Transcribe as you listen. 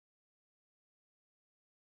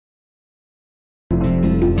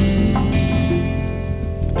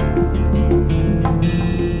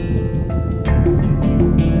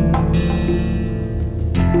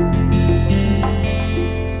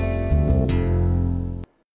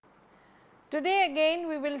Today again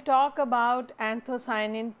we will talk about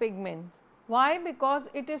anthocyanin pigment. Why? Because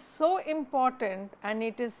it is so important and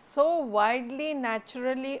it is so widely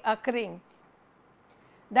naturally occurring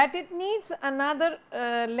that it needs another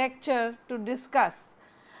lecture to discuss.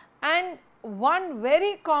 And one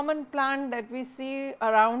very common plant that we see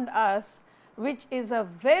around us, which is a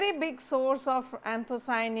very big source of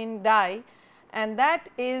anthocyanin dye, and that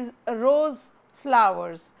is rose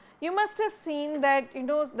flowers. You must have seen that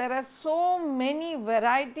there are so many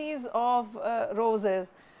varieties of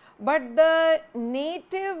roses, but the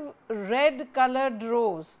native red colored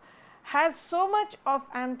rose has so much of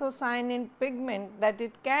anthocyanin pigment that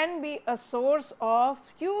it can be a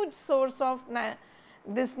huge source of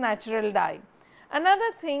this natural dye.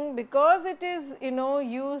 Another thing, because it is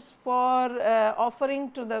used for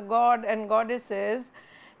offering to the god and goddesses,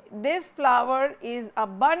 this flower is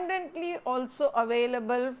abundantly also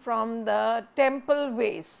available from the temple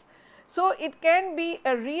waste. So, it can be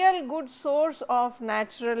a real good source of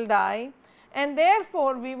natural dye, and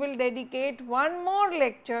therefore, we will dedicate one more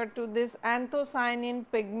lecture to this anthocyanin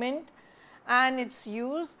pigment and its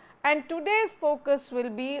use, and today's focus will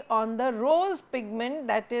be on the rose pigment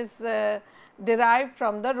that is derived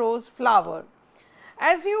from the rose flower.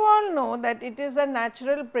 As you all know that it is a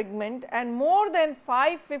natural pigment and more than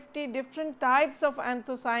 550 different types of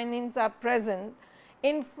anthocyanins are present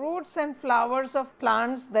in fruits and flowers of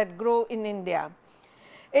plants that grow in India.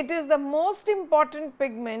 It is the most important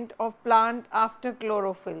pigment of plant after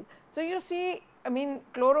chlorophyll. So, you see,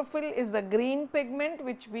 chlorophyll is the green pigment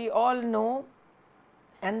which we all know,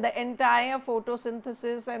 and the entire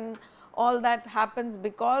photosynthesis and all that happens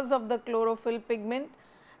because of the chlorophyll pigment,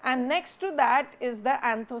 and next to that is the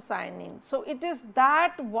anthocyanin. So, it is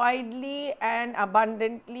that widely and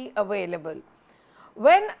abundantly available.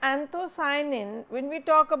 When we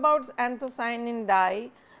talk about anthocyanin dye,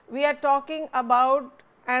 we are talking about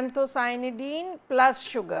anthocyanidine plus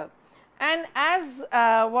sugar. And as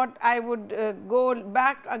what I would go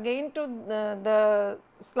back again to the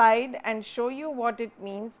slide and show you what it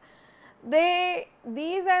means. These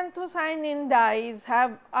anthocyanin dyes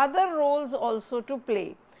have other roles also to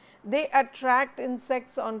play. They attract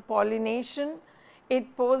insects on pollination,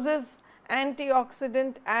 it poses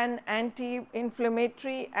antioxidant and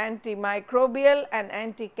anti-inflammatory, antimicrobial and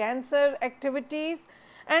anti-cancer activities,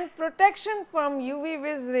 and protection from UV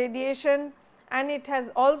vis radiation, and it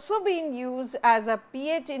has also been used as a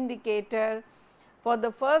pH indicator for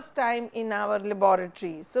the first time in our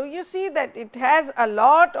laboratory. So, you see that it has a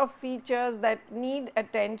lot of features that need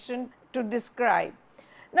attention to describe.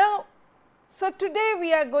 Now, so today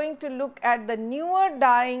we are going to look at the newer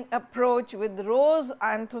dyeing approach with rose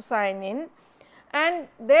anthocyanin, and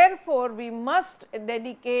therefore, we must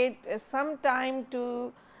dedicate some time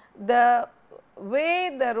to the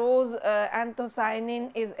way the rose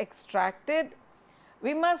anthocyanin is extracted.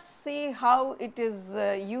 We must see how it is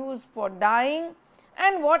used for dyeing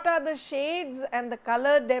and what are the shades and the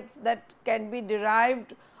color depths that can be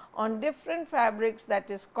derived on different fabrics,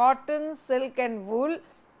 that is cotton, silk and wool,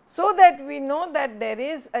 so that we know that there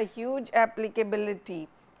is a huge applicability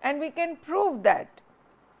and we can prove that.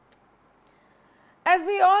 As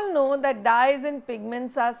we all know that dyes and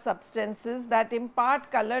pigments are substances that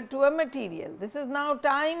impart color to a material. This is now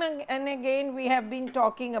time and again we have been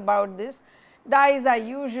talking about this. Dyes are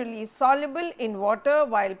usually soluble in water,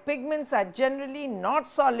 while pigments are generally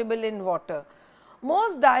not soluble in water.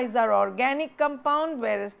 Most dyes are organic compounds,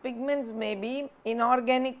 whereas pigments may be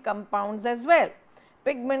inorganic compounds as well.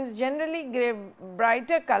 Pigments generally give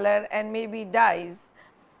brighter color and maybe dyes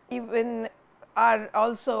even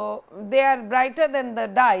they are brighter than the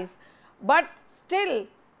dyes, but still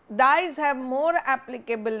dyes have more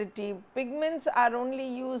applicability. Pigments are only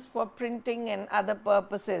used for printing and other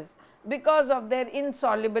purposes because of their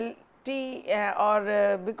insolubility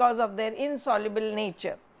because of their insoluble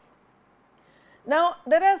nature. Now,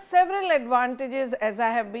 there are several advantages, as I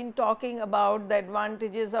have been talking about the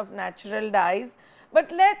advantages of natural dyes, but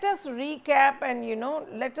let us recap and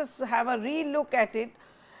let us have a re-look at it.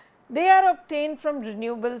 They are obtained from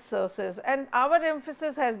renewable sources, and our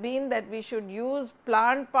emphasis has been that we should use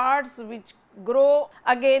plant parts which grow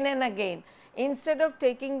again and again. Instead of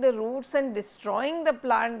taking the roots and destroying the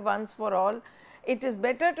plant once for all, it is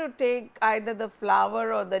better to take either the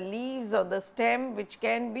flower or the leaves or the stem, which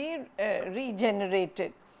can be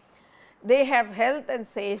regenerated. They have health and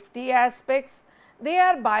safety aspects, they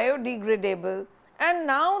are biodegradable, and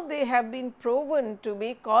now they have been proven to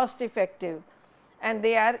be cost effective, and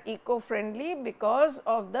they are eco-friendly because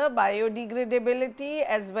of the biodegradability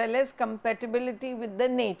as well as compatibility with the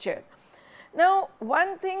nature. Now,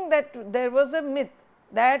 one thing that there was a myth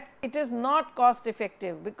that it is not cost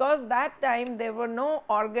effective, because that time there were no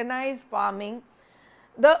organized farming,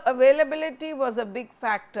 the availability was a big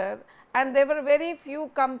factor and there were very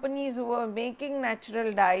few companies who were making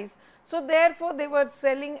natural dyes. So, therefore, they were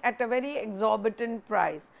selling at a very exorbitant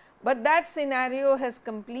price, but that scenario has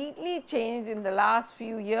completely changed in the last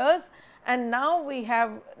few years, and now we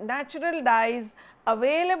have natural dyes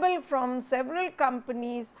available from several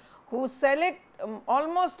companies who sell it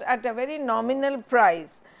almost at a very nominal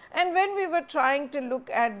price. And when we were trying to look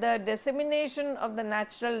at the dissemination of the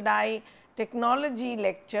natural dye technology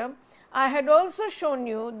lecture, I had also shown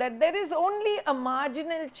you that there is only a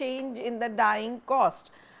marginal change in the dyeing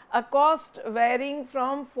cost, a cost varying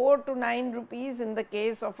from 4 to 9 rupees in the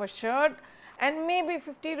case of a shirt and maybe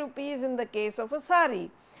 50 rupees in the case of a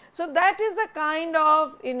sari. So, that is the kind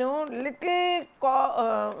of little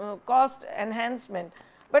cost enhancement.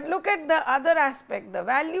 But look at the other aspect, the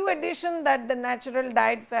value addition that the natural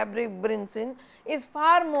dyed fabric brings in is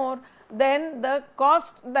far more than the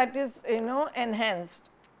cost that is enhanced.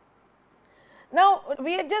 Now,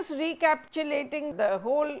 we are just recapitulating the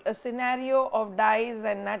whole scenario of dyes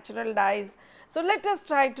and natural dyes. So, let us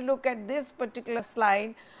try to look at this particular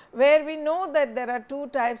slide, where we know that there are two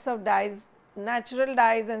types of dyes, natural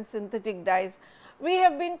dyes and synthetic dyes. We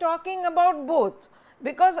have been talking about both,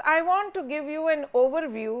 because I want to give you an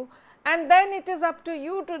overview, and then it is up to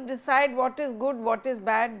you to decide what is good, what is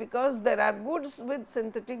bad, because there are goods with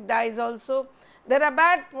synthetic dyes also, there are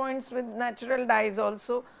bad points with natural dyes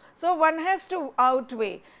also. So, one has to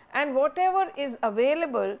outweigh, and whatever is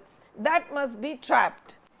available, that must be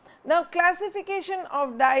trapped. Now, classification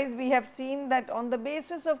of dyes, we have seen that on the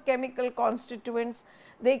basis of chemical constituents,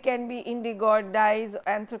 they can be indigoid dyes,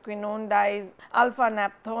 anthraquinone dyes, alpha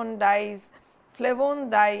naphthone dyes,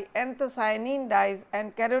 flavone dye, anthocyanin dyes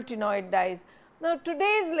and carotenoid dyes. Now,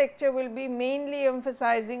 today's lecture will be mainly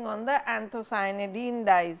emphasizing on the anthocyanidine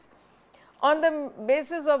dyes. On the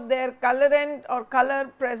basis of their colorant or color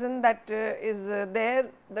present that is there,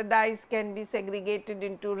 the dyes can be segregated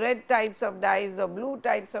into red types of dyes or blue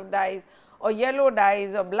types of dyes or yellow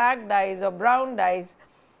dyes or black dyes or brown dyes.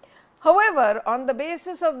 However, on the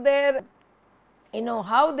basis of their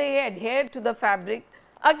how they adhere to the fabric,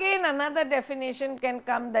 again another definition can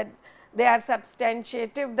come that they are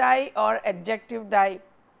substantiative dye or adjective dye.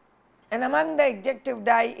 And among the adjective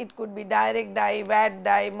dye, it could be direct dye, wad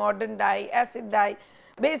dye, modern dye, acid dye,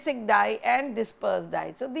 basic dye and dispersed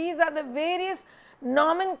dye. So, these are the various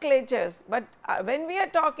nomenclatures, but when we are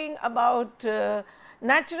talking about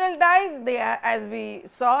natural dyes, they are, as we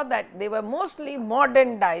saw, that they were mostly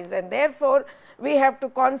modern dyes, and therefore, we have to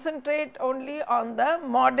concentrate only on the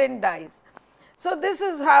modern dyes. So, this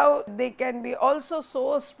is how they can be also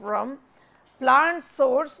sourced from plant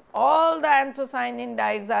source. All the anthocyanin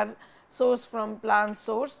dyes are sourced from plant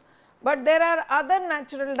source, but there are other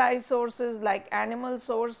natural dye sources like animal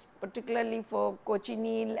source, particularly for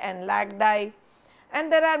cochineal and lac dye,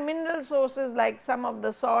 and there are mineral sources like some of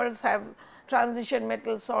the salts have transition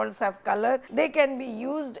metal salts have color, they can be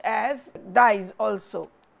used as dyes also.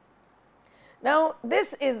 Now,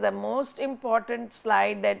 this is the most important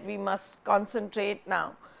slide that we must concentrate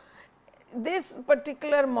now. This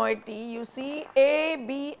particular moiety, you see A,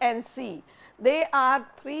 B and C, they are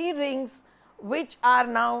three rings which are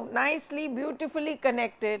now nicely beautifully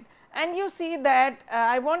connected, and you see that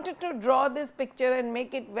I wanted to draw this picture and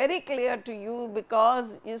make it very clear to you,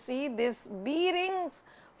 because you see this B rings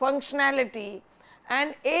functionality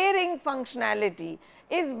and A ring functionality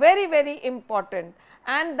is very, very important,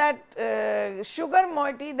 and that sugar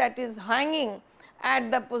moiety that is hanging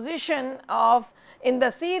at the position of in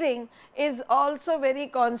the C ring is also very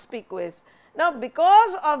conspicuous. Now,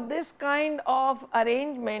 because of this kind of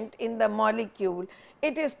arrangement in the molecule,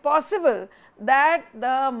 it is possible that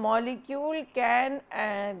the molecule can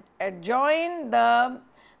join the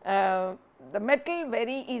metal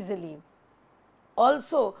very easily.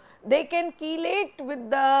 Also, they can chelate with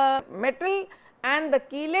the metal, and the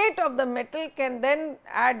chelate of the metal can then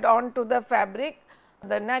add on to the fabric,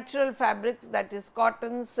 the natural fabrics, that is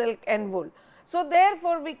cotton, silk and wool. So,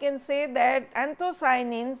 therefore, we can say that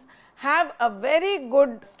anthocyanins have a very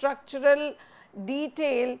good structural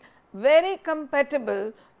detail, very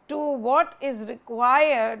compatible to what is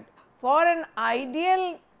required for an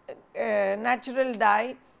ideal natural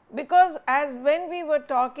dye, because as when we were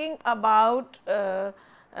talking about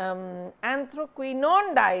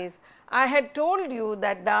anthraquinone dyes, I had told you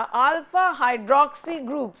that the alpha hydroxy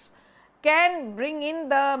groups can bring in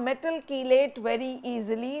the metal chelate very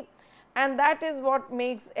easily, and that is what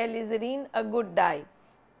makes alizarin a good dye.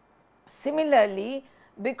 Similarly,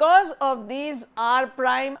 because of these R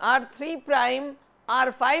prime, R3 prime,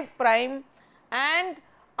 R5 prime and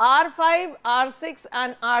R5, R6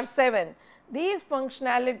 and R7. These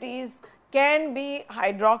functionalities can be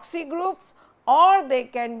hydroxy groups or they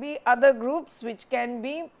can be other groups which can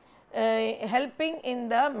be helping in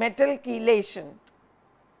the metal chelation.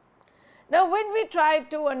 Now, when we try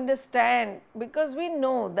to understand, because we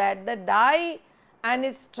know that the die and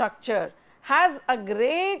its structure has a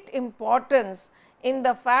great importance in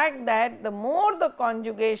the fact that the more the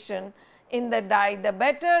conjugation in the die, the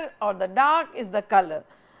better, or the dark is the color.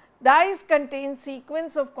 Dyes contain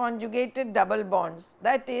sequence of conjugated double bonds,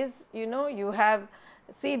 that is, you have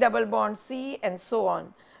C double bond C and so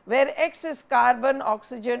on, where X is carbon,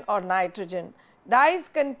 oxygen or nitrogen. Dyes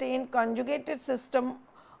contain conjugated system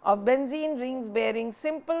of benzene rings bearing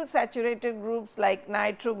simple saturated groups like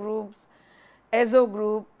nitro groups, azo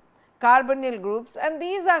group, carbonyl groups, and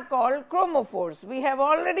these are called chromophores. We have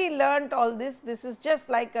already learnt all this. This is just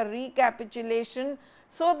like a recapitulation,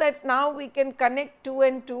 so that now we can connect 2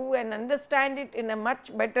 and 2 and understand it in a much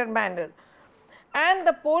better manner. And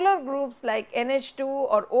the polar groups like NH2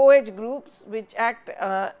 or OH groups, which act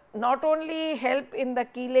not only help in the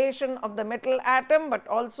chelation of the metal atom, but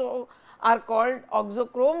also are called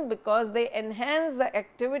oxochrome because they enhance the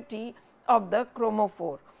activity of the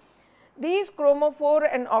chromophore. These chromophore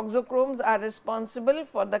and oxochromes are responsible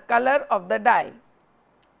for the color of the dye.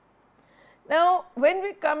 Now, when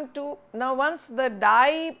we come to, once the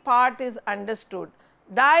dye part is understood,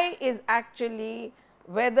 dye is actually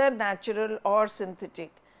whether natural or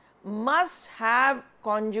synthetic, must have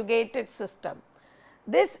conjugated system.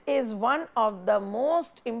 This is one of the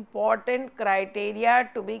most important criteria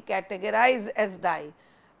to be categorized as dye.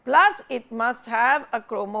 Plus, it must have a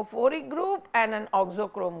chromophoric group and an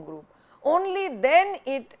oxochrome group. Only then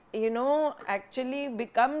it actually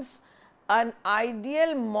becomes an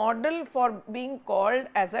ideal model for being called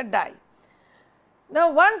as a dye.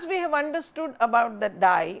 Now, once we have understood about the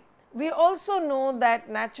dye, we also know that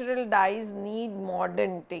natural dyes need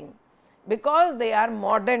mordanting because they are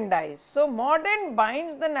modern dyes. So, mordant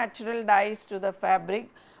binds the natural dyes to the fabric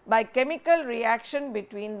by chemical reaction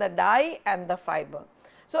between the dye and the fiber.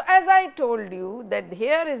 So, as I told you that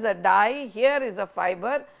here is a dye, here is a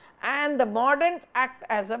fiber, and the mordant act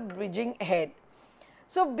as a bridging head.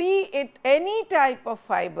 So, be it any type of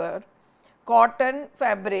fiber, cotton,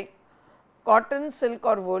 fabric, cotton, silk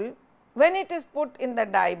or wool, when it is put in the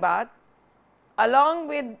dye bath along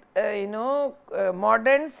with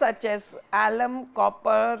mordants such as alum,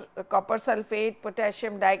 copper, copper sulphate,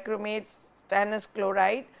 potassium dichromate, stannous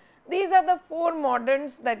chloride, these are the 4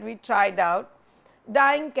 mordants that we tried out.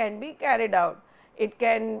 Dyeing can be carried out. It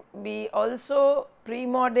can be also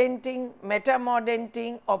pre-mordanting,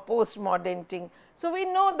 meta-mordanting or post-mordanting. So, we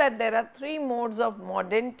know that there are 3 modes of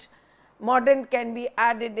mordant. Mordant can be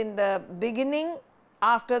added in the beginning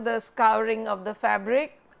after the scouring of the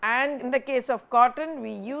fabric, and in the case of cotton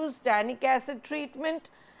we use tannic acid treatment,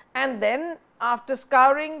 and then after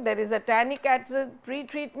scouring there is a tannic acid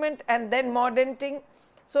pre-treatment and then mordanting.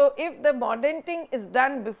 So, if the mordanting is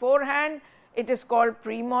done beforehand, it is called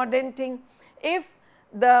pre-mordanting. If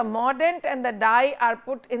the mordant and the dye are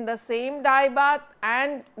put in the same dye bath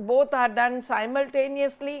and both are done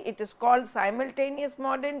simultaneously, it is called simultaneous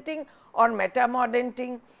mordanting or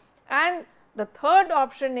meta-mordanting. And the third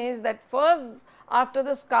option is that first after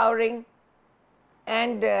the scouring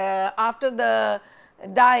and after the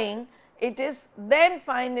dyeing, it is then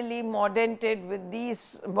finally mordanted with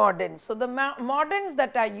these mordants. So, the mordants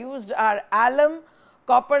that are used are alum,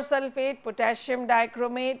 copper sulphate, potassium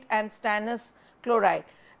dichromate and stannous chloride.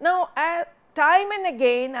 Now, time and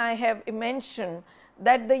again I have mentioned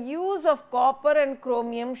that the use of copper and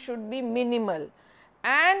chromium should be minimal,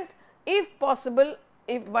 and if possible,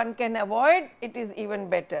 if one can avoid, it is even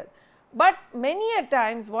better. But many a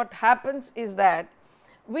times what happens is that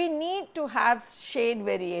we need to have shade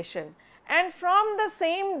variation, and from the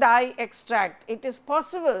same dye extract it is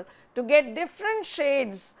possible to get different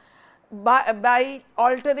shades by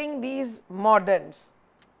altering these mordants.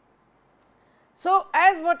 So,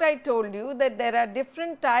 as what I told you that there are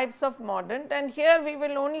different types of mordant, and here we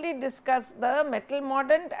will only discuss the metal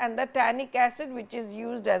mordant and the tannic acid which is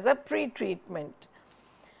used as a pre-treatment.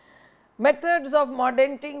 Methods of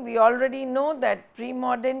mordanting, we already know that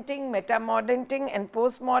pre-mordanting, meta-mordanting and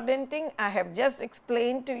post-mordanting I have just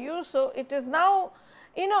explained to you. So, it is now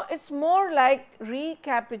it is more like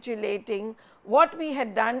recapitulating what we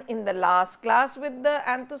had done in the last class with the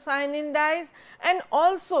anthocyanin dyes, and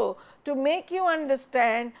also to make you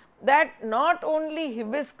understand that not only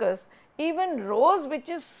hibiscus, even rose which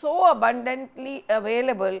is so abundantly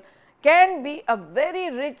available can be a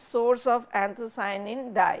very rich source of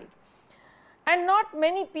anthocyanin dye. and not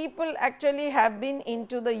many people actually have been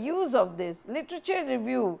into the use of this. Literature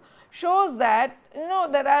review shows that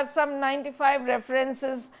there are some 95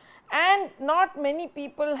 references, and not many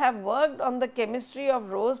people have worked on the chemistry of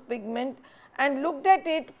rose pigment and looked at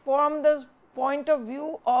it from the point of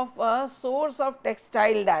view of a source of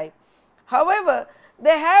textile dye. However,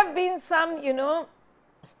 there have been some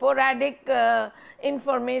sporadic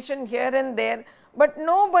information here and there, but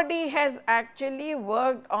nobody has actually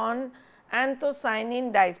worked on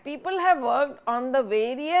anthocyanin dyes. People have worked on the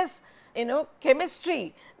various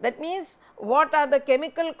chemistry, that means what are the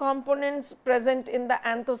chemical components present in the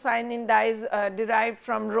anthocyanin dyes derived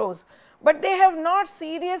from rose, but they have not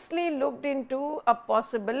seriously looked into a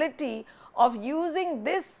possibility of using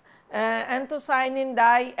this anthocyanin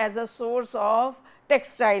dye as a source of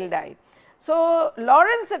textile dye. So,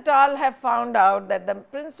 Lawrence et al. Have found out that the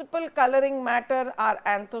principal coloring matter are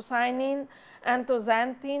anthocyanin,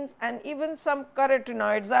 anthocyanthins, and even some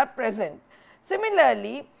carotenoids are present.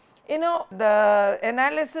 Similarly, the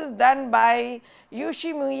analysis done by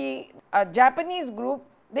Yoshimui, a Japanese group,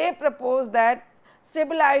 they propose that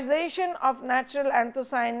stabilization of natural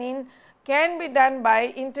anthocyanin can be done by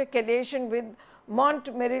intercalation with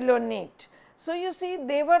montmorillonate. So, you see,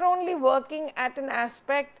 they were only working at an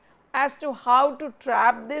aspect as to how to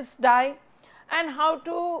trap this dye and how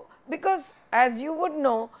to, because as you would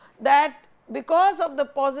know that because of the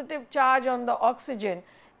positive charge on the oxygen,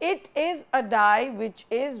 it is a dye which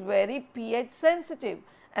is very pH sensitive,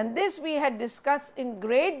 and this we had discussed in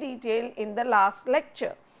great detail in the last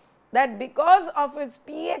lecture, that because of its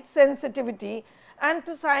pH sensitivity,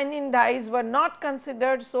 anthocyanin dyes were not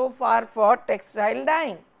considered so far for textile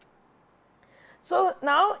dyeing. So,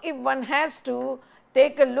 now if one has to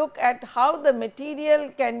take a look at how the material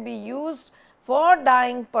can be used for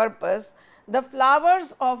dyeing purpose, the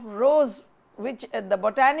flowers of rose, which the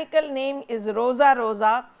botanical name is Rosa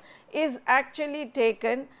rosa, is actually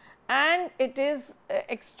taken and it is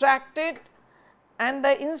extracted, and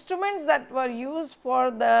the instruments that were used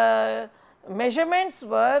for the measurements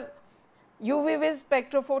were UV vis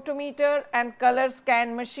spectrophotometer and color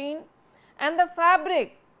scan machine. And the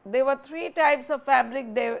fabric, there were 3 types of fabric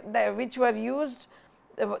which were used,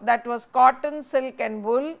 that was cotton, silk and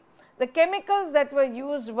wool. The chemicals that were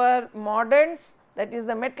used were mordants, that is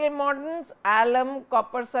the metal mordants, alum,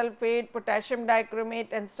 copper sulphate, potassium dichromate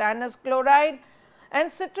and stannous chloride,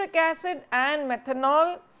 and citric acid and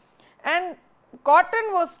methanol. And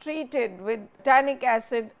cotton was treated with tannic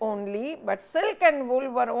acid only, but silk and wool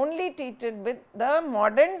were only treated with the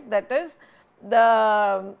mordants, that is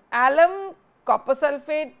the alum, copper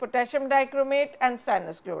sulphate, potassium dichromate and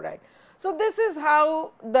stannous chloride. So, this is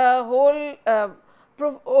how the whole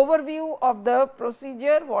overview of the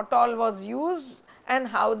procedure, what all was used and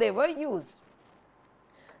how they were used.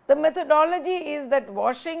 The methodology is that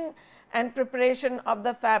washing and preparation of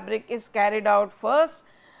the fabric is carried out first,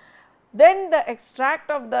 then the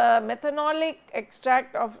extract of the methanolic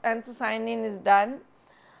extract of anthocyanin is done.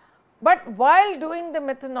 But while doing the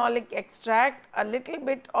methanolic extract, a little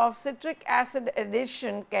bit of citric acid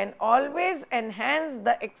addition can always enhance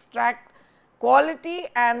the extract quality,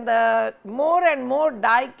 and the more and more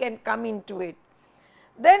dye can come into it.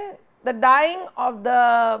 Then the dyeing of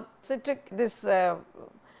the citric, this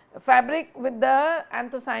fabric with the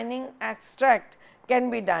anthocyanin extract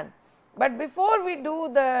can be done. But before we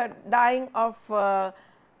do the dyeing of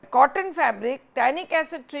cotton fabric, tannic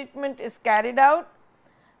acid treatment is carried out,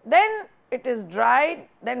 then it is dried,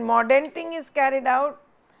 then mordanting is carried out.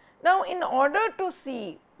 Now, in order to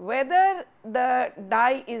see whether the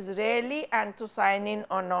dye is really anthocyanin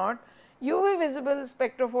or not, UV visible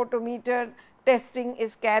spectrophotometer testing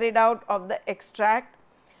is carried out of the extract.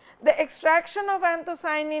 The extraction of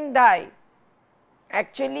anthocyanin dye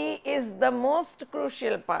actually is the most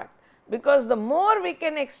crucial part, because the more we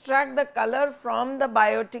can extract the color from the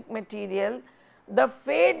biotic material, the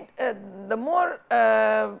fade, the more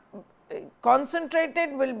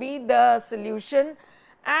concentrated will be the solution,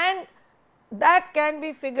 and that can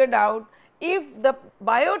be figured out if the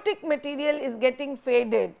biotic material is getting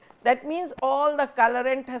faded. That means all the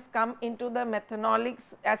colorant has come into the methanolic,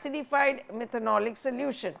 acidified methanolic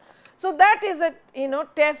solution. So, that is a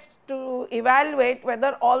test to evaluate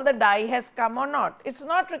whether all the dye has come or not. It is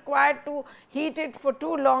not required to heat it for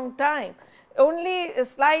too long time, only a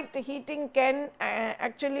slight heating can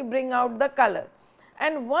actually bring out the color.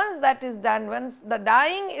 And once that is done, once the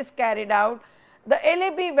dyeing is carried out, the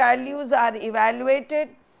LAB values are evaluated,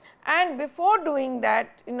 and before doing that,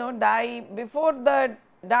 before the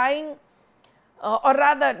dyeing or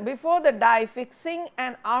rather before the dye fixing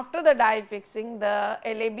and after the dye fixing, the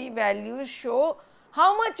LAB values show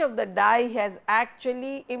how much of the dye has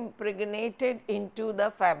actually impregnated into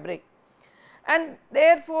the fabric, and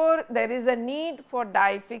therefore, there is a need for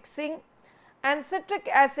dye fixing, and citric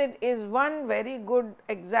acid is one very good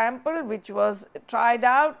example which was tried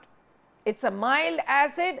out. It is a mild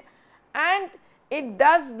acid and it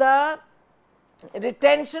does the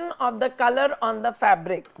retention of the color on the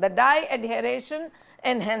fabric, the dye adhesion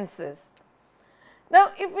enhances.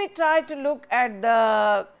 Now, if we try to look at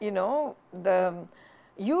the the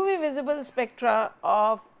UV visible spectra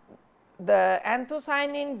of the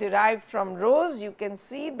anthocyanin derived from rose, you can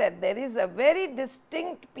see that there is a very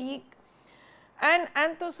distinct peak, and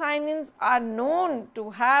anthocyanins are known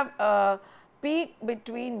to have a peak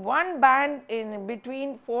between one band in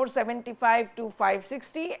between 475 to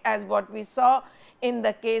 560, as what we saw in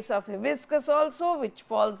the case of hibiscus also, which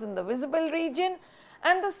falls in the visible region,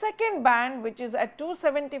 and the second band, which is at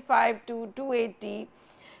 275 to 280,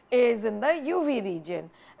 is in the UV region,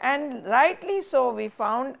 and rightly so we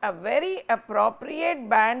found a very appropriate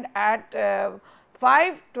band at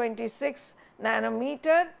 526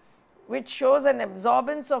 nanometer, which shows an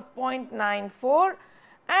absorbance of 0.94,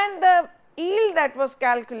 and the yield that was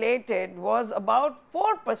calculated was about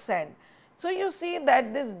 4%. So, you see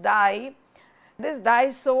that this dye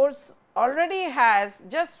source already has,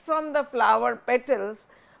 just from the flower petals,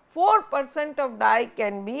 4% of dye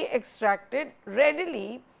can be extracted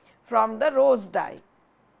readily from the rose dye.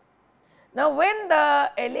 Now, when the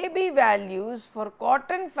LAB values for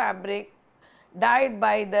cotton fabric dyed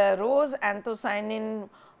by the rose anthocyanin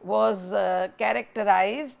was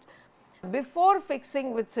characterized, before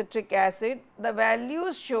fixing with citric acid, the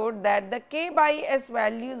values showed that the K/S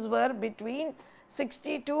values were between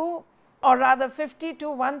 62 or rather 50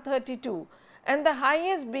 to 132, and the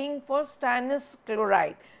highest being for stannous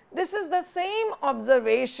chloride. This is the same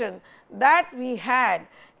observation that we had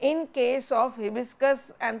in case of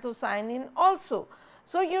hibiscus anthocyanin also.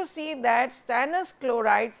 So, you see that stannous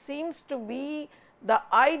chloride seems to be the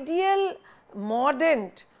ideal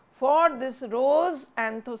mordant for this rose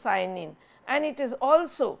anthocyanin, and it is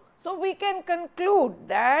also. So, we can conclude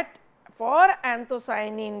that for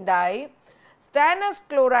anthocyanin dye, stannous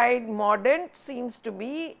chloride mordant seems to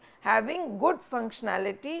be having good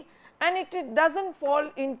functionality, and it does not fall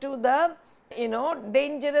into the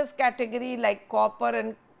dangerous category like copper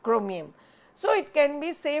and chromium. So, it can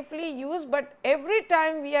be safely used, but every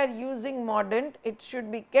time we are using mordant, it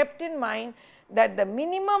should be kept in mind that the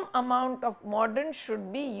minimum amount of mordant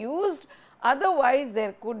should be used, otherwise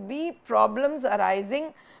there could be problems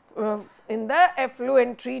arising in the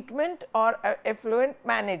effluent treatment or effluent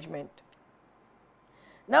management.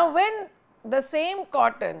 Now, when the same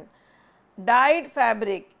cotton dyed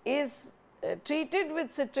fabric is treated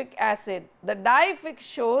with citric acid, the dye fix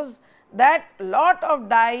shows that lot of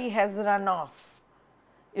dye has run off.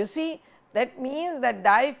 You see, that means that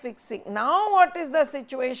dye fixing. Now, what is the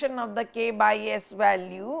situation of the K/S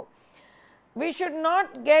value? We should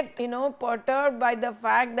not get perturbed by the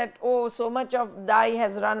fact that, oh, so much of dye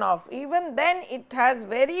has run off. Even then it has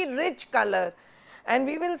very rich color, and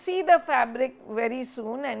we will see the fabric very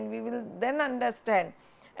soon and we will then understand.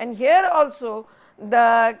 And here also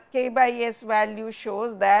the K/S value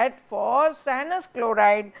shows that for stannous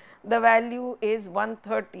chloride the value is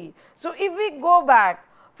 130. So, if we go back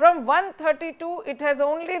from 132, it has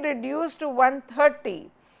only reduced to 130.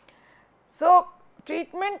 So,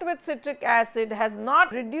 treatment with citric acid has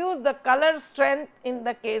not reduced the color strength in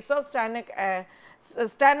the case of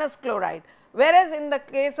stannous chloride, whereas in the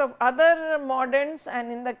case of other mordants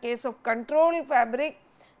and in the case of control fabric,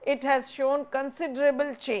 it has shown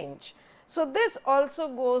considerable change. So, this also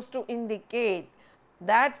goes to indicate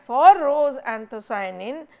that for rose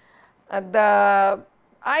anthocyanin, the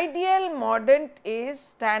ideal mordant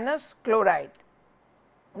is stannous chloride.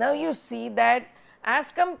 Now, you see that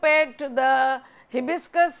as compared to the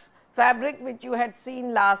hibiscus fabric which you had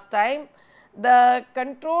seen last time, the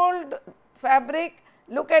controlled fabric,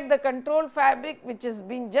 look at the control fabric which has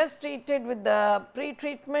been just treated with the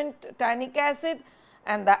pre-treatment tannic acid,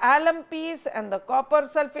 and the alum piece and the copper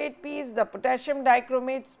sulphate piece, the potassium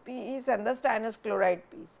dichromate piece and the stannous chloride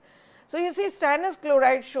piece. So, you see stannous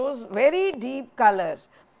chloride shows very deep color.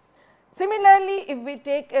 Similarly, if we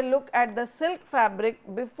take a look at the silk fabric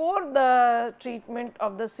before the treatment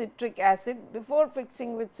of the citric acid, before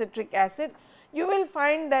fixing with citric acid, you will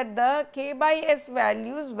find that the K/S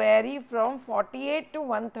values vary from 48 to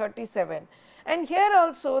 137, and here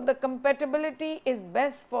also the compatibility is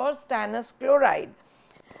best for stannous chloride.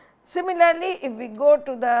 Similarly, if we go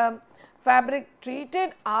to the fabric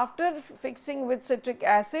treated after fixing with citric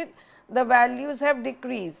acid, the values have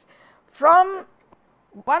decreased from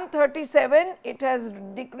 137, it has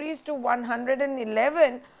decreased to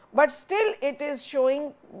 111, but still it is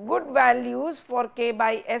showing good values for K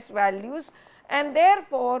by S values, and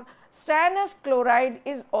therefore, stannous chloride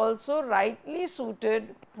is also rightly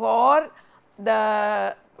suited for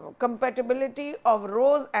the compatibility of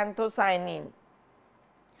rose anthocyanin.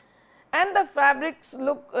 And the fabrics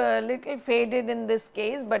look little faded in this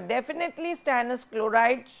case, but definitely stannous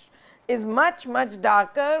chloride is much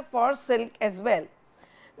darker for silk as well.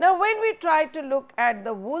 Now, when we try to look at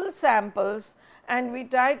the wool samples and we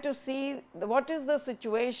try to see what is the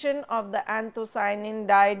situation of the anthocyanin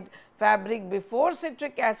dyed fabric before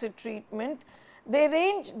citric acid treatment, they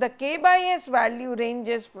range, the K by S value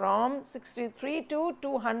ranges from 63 to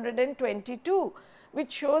 222,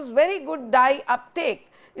 which shows very good dye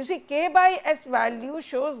uptake. You see, K by S value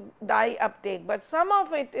shows dye uptake, but some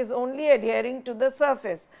of it is only adhering to the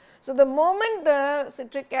surface. So, the moment the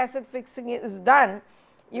citric acid fixing is done,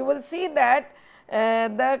 you will see that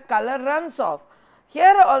the color runs off.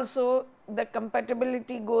 Here also the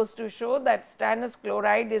compatibility goes to show that stannous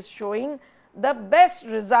chloride is showing the best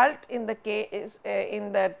result in the case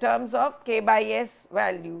in the terms of K by S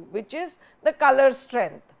value, which is the color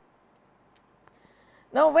strength.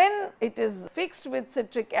 Now, when it is fixed with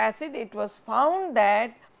citric acid, it was found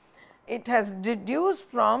that it has reduced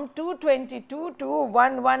from 222 to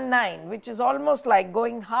 119, which is almost like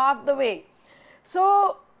going half the way.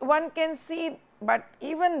 So, one can see, but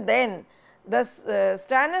even then the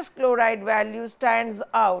stannous chloride value stands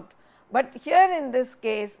out. But here in this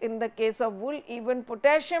case, in the case of wool, even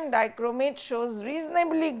potassium dichromate shows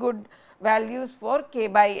reasonably good values for K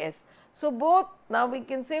by S. So, both now we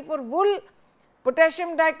can say for wool,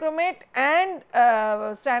 potassium dichromate and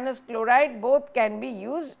stannous chloride both can be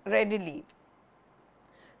used readily.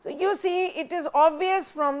 So, you see it is obvious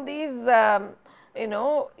from these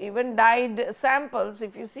even dyed samples,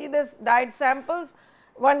 if you see this dyed samples,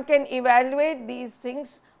 one can evaluate these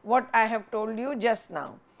things what I have told you just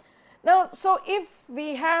now. Now, so if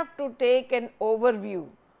we have to take an overview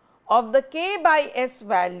of the K by S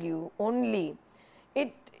value only,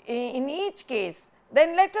 it in each case,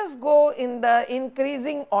 then let us go in the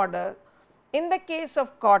increasing order. In the case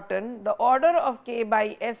of cotton, the order of K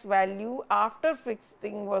by S value after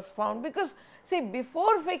fixing was found, because see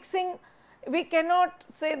before fixing we cannot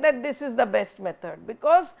say that this is the best method,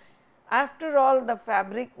 because after all the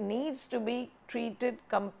fabric needs to be treated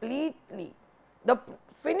completely. The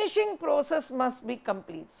finishing process must be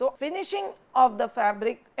complete. So, finishing of the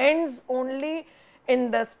fabric ends only in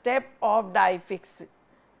the step of dye fixing.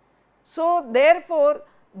 So, therefore,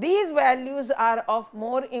 these values are of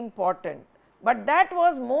more important, but that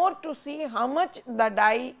was more to see how much the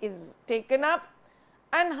dye is taken up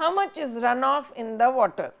and how much is run off in the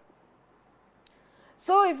water.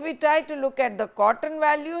 So, if we try to look at the cotton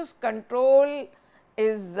values, control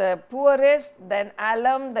is poorest, then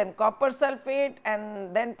alum, then copper sulphate,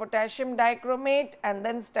 and then potassium dichromate, and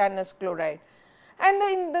then stannous chloride. And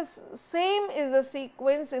in the same is the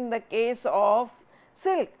sequence in the case of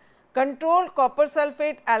silk, control, copper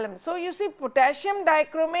sulphate, alum. So, you see potassium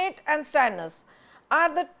dichromate and stannous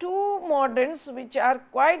are the two mordants which are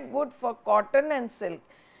quite good for cotton and silk.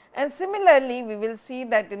 And similarly, we will see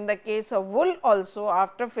that in the case of wool also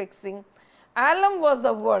after fixing, alum was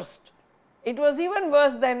the worst. It was even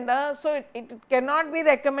worse than the, so it cannot be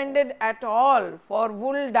recommended at all for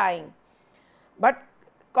wool dyeing. But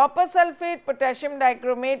copper sulphate, potassium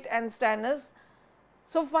dichromate and stannous.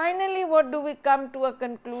 So, finally, what do we come to a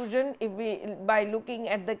conclusion if we by looking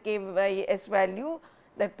at the K by S value,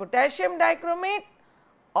 that potassium dichromate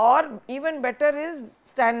or even better is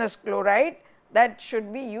stannous chloride, that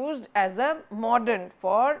should be used as a mordant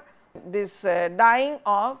for this dyeing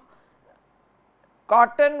of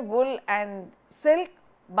cotton, wool and silk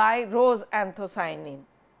by rose anthocyanin.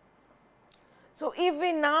 So, if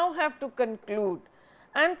we now have to conclude,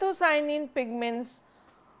 anthocyanin pigments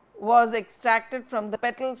was extracted from the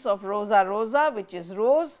petals of Rosa rosa, which is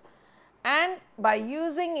rose, and by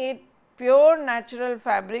using it pure natural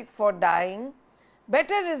fabric for dyeing,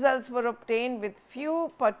 better results were obtained with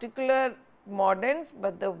few particular mordants,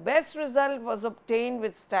 but the best result was obtained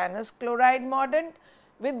with stannous chloride mordant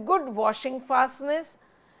with good washing fastness.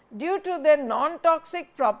 Due to their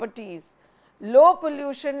non-toxic properties, low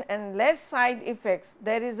pollution and less side effects,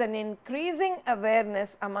 there is an increasing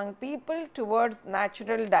awareness among people towards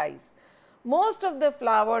natural dyes. Most of the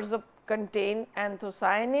flowers contain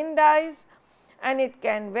anthocyanin dyes, and it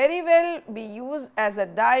can very well be used as a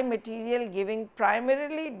dye material, giving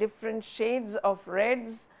primarily different shades of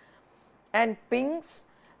reds and pinks,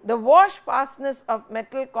 The wash fastness of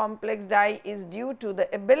metal complex dye is due to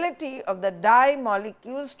the ability of the dye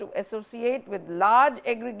molecules to associate with large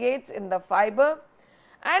aggregates in the fiber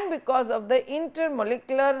and because of the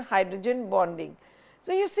intermolecular hydrogen bonding.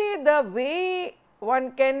 So, you see the way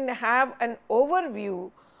one can have an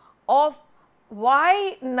overview of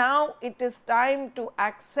why now it is time to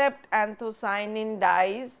accept anthocyanin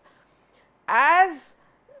dyes as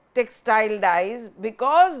textile dyes,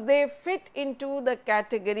 because they fit into the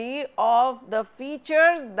category of the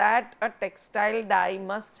features that a textile dye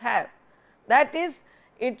must have. That is,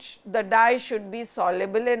 the dye should be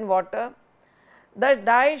soluble in water, the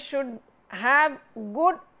dye should have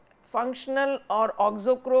good functional or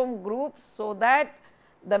oxochrome groups, so that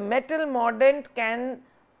the metal mordant can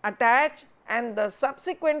attach, and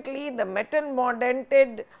subsequently the metal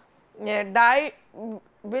mordanted dye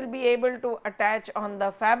will be able to attach on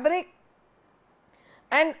the fabric.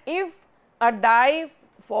 And if a dye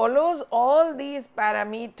follows all these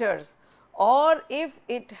parameters, or if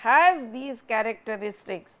it has these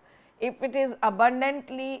characteristics, if it is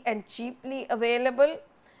abundantly and cheaply available,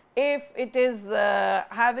 if it is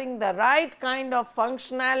having the right kind of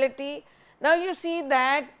functionality. Now, you see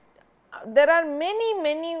that there are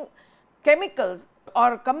many chemicals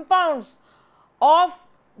or compounds of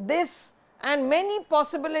this, and many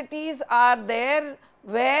possibilities are there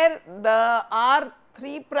where the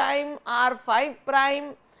R3 prime, R5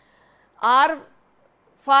 prime, R5,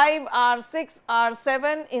 R6,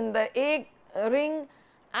 R7 in the A ring,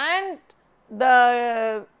 and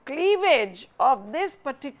the cleavage of this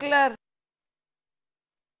particular.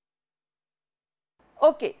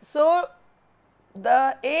 Okay, so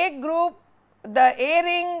the A group, the A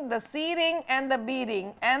ring, the C ring and the B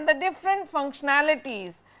ring, and the different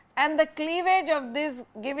functionalities and the cleavage of this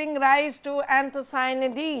giving rise to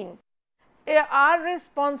anthocyanidine are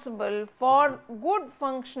responsible for good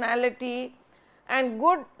functionality and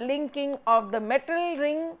good linking of the metal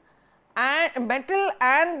ring and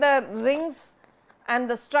the rings and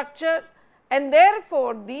the structure, and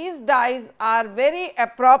therefore, these dyes are very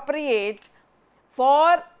appropriate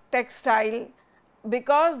for textile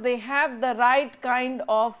because they have the right kind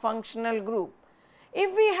of functional group.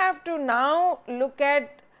 If we have to now look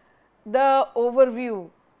at the overview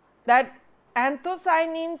that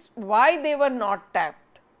anthocyanins, why they were not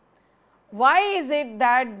tapped, why is it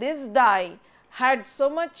that this dye had so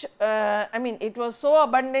much, it was so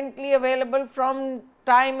abundantly available from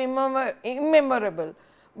time immemorable,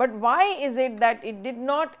 but why is it that it did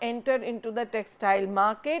not enter into the textile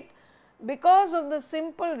market? Because of the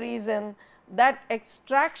simple reason that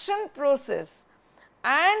extraction process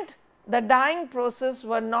and the dyeing process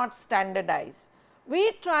were not standardized.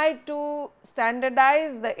 We tried to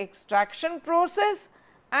standardize the extraction process,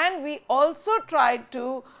 and we also tried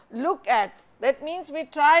to look at, that means we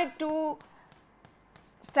tried to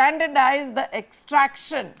standardize the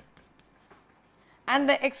extraction, and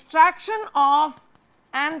the extraction of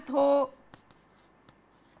anthocyanin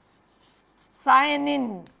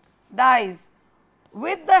dyes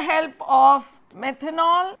with the help of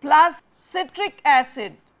methanol plus citric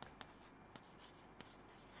acid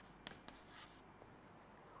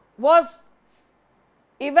was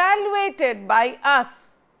evaluated by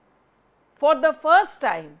us for the first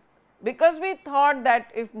time, because we thought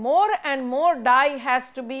that if more and more dye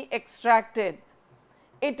has to be extracted,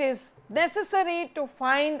 it is necessary to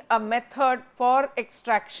find a method for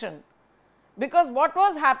extraction, because what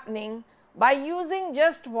was happening, by using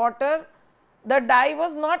just water, the dye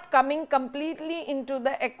was not coming completely into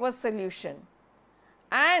the aqueous solution,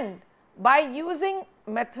 and by using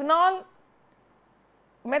methanol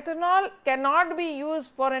cannot be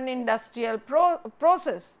used for an industrial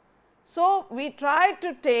process. So, we tried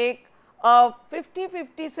to take a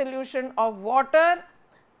 50-50 solution of water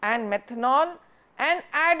and methanol and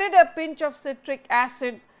added a pinch of citric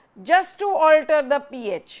acid just to alter the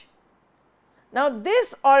pH. Now,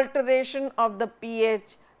 this alteration of the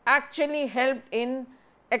pH actually helped in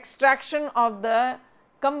extraction of the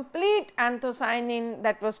complete anthocyanin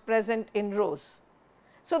that was present in rose.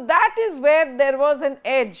 So, that is where there was an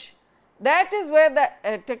edge, that is where the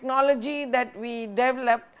technology that we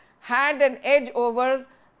developed had an edge over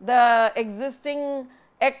the existing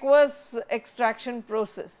aqueous extraction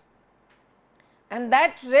process, and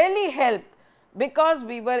that really helped, because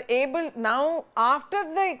we were able now, after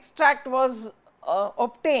the extract was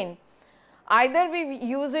obtained, either we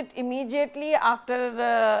use it immediately after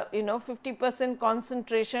 50%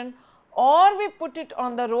 concentration, or we put it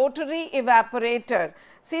on the rotary evaporator.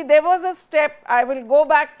 See, there was a step, I will go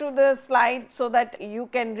back to the slide so that you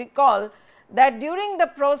can recall that during the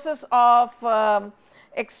process of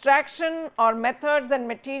extraction or methods and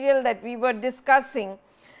material that we were discussing,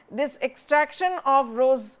 this extraction of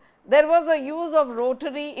rose, there was a use of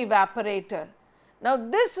rotary evaporator. Now,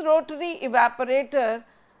 this rotary evaporator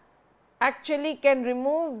actually can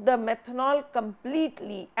remove the methanol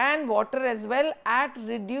completely and water as well at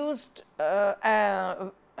reduced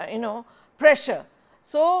pressure.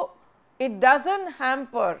 So, it does not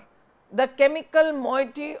hamper the chemical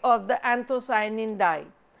moiety of the anthocyanin dye,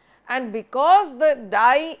 and because the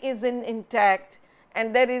dye is intact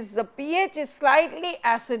and there is the pH is slightly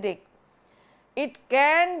acidic, it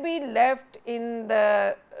can be left in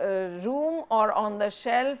the room or on the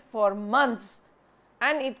shelf for months,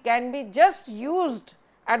 and it can be just used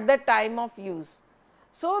at the time of use.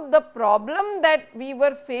 So, the problem that we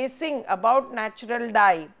were facing about natural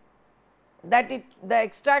dye, that the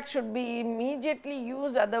extract should be immediately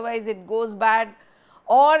used, otherwise it goes bad,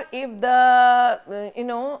 or if the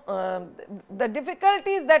the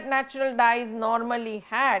difficulties that natural dyes normally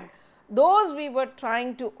had, those we were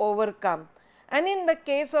trying to overcome. And in the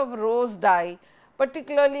case of rose dye,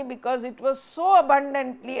 particularly because it was so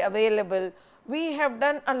abundantly available, we have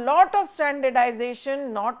done a lot of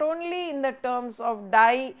standardization, not only in the terms of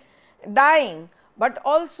dyeing, but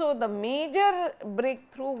also the major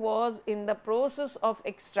breakthrough was in the process of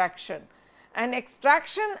extraction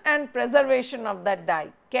and preservation of that dye.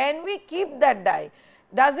 Can we keep that dye?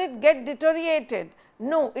 Does it get deteriorated?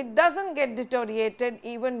 No, it does not get deteriorated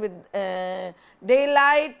even with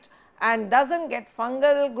daylight, and does not get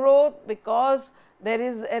fungal growth, because there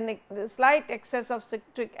is a slight excess of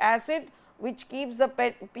citric acid which keeps the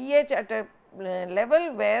pH at a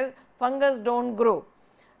level where fungus do not grow.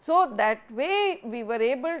 So, that way we were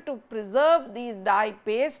able to preserve these dye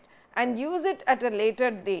paste and use it at a later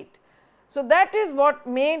date. So, that is what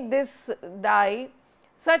made this dye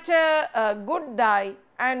such a good dye,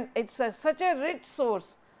 and it is such a rich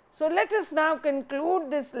source. So, let us now conclude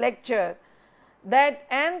this lecture that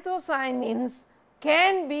anthocyanins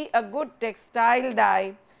can be a good textile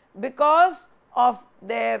dye because of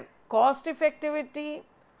their cost effectivity,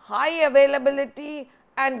 high availability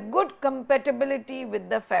and good compatibility with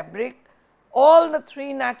the fabric, all the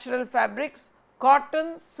three natural fabrics: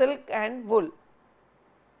 cotton, silk and wool.